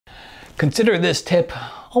Consider this tip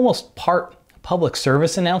almost part public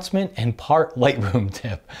service announcement and part Lightroom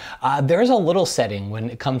tip. There's a little setting when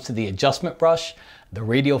it comes to the adjustment brush, the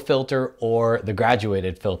radial filter, or the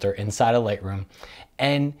graduated filter inside of Lightroom,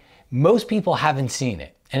 and most people haven't seen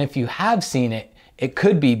it. And if you have seen it, it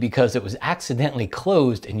could be because it was accidentally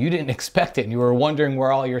closed and you didn't expect it and you were wondering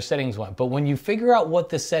where all your settings went. But when you figure out what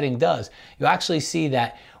this setting does, you actually see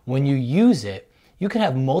that when you use it, you can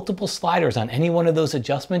have multiple sliders on any one of those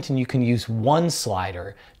adjustments, and you can use one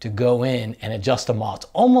slider to go in and adjust them all. It's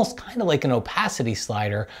almost kind of like an opacity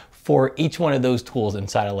slider for each one of those tools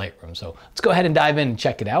inside of Lightroom. So let's go ahead and dive in and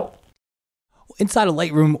check it out. Inside of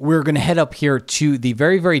Lightroom, we're gonna head up here to the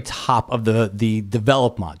very, very top of the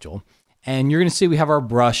develop module. And you're gonna see we have our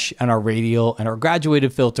brush and our radial and our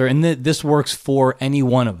graduated filter, and this works for any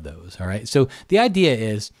one of those, all right? So the idea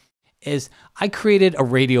is I created a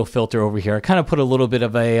radial filter over here. I kind of put a little bit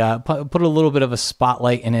of a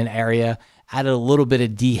spotlight in an area, added a little bit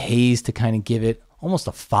of dehaze to kind of give it almost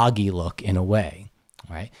a foggy look in a way,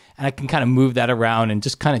 right? And I can kind of move that around and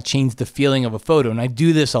just kind of change the feeling of a photo. And I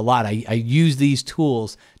do this a lot. I use these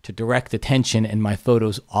tools to direct attention in my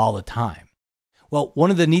photos all the time. Well, one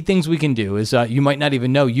of the neat things we can do is you might not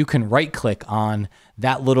even know, you can right click on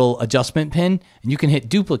that little adjustment pin and you can hit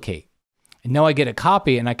duplicate. And now I get a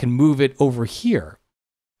copy and I can move it over here.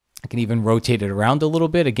 I can even rotate it around a little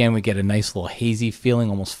bit. Again, we get a nice little hazy feeling,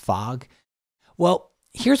 almost fog. Well,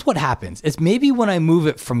 here's what happens. It's maybe when I move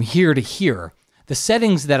it from here to here, the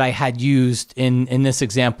settings that I had used in this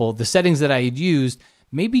example, the settings that I had used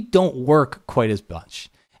maybe don't work quite as much.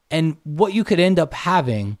 And what you could end up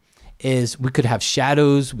having is we could have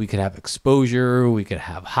shadows, we could have exposure, we could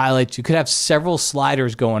have highlights. You could have several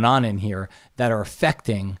sliders going on in here that are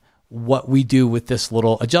affecting what we do with this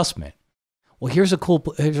little adjustment. Well, here's a cool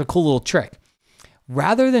little trick.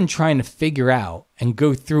 Rather than trying to figure out and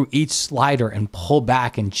go through each slider and pull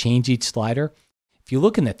back and change each slider, if you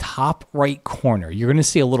look in the top right corner, you're going to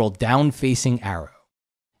see a little down-facing arrow.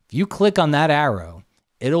 If you click on that arrow,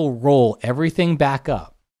 it'll roll everything back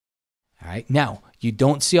up. All right. Now, you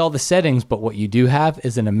don't see all the settings, but what you do have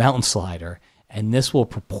is an amount slider, and this will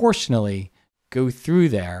proportionally go through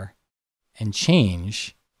there and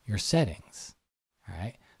change your settings. All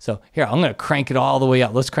right. So here, I'm going to crank it all the way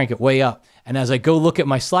up. Let's crank it way up. And as I go look at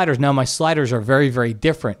my sliders, now my sliders are very, very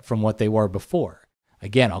different from what they were before.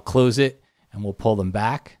 Again, I'll close it and we'll pull them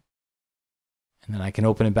back. And then I can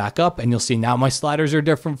open it back up and you'll see now my sliders are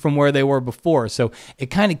different from where they were before. So it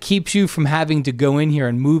kind of keeps you from having to go in here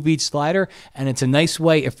and move each slider. And it's a nice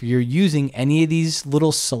way if you're using any of these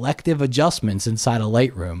little selective adjustments inside of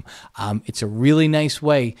Lightroom. It's a really nice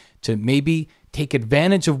way to maybe take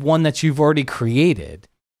advantage of one that you've already created,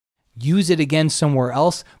 use it again somewhere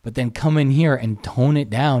else, but then come in here and tone it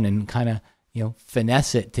down and kind of,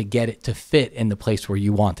 finesse it to get it to fit in the place where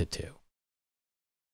you want it to.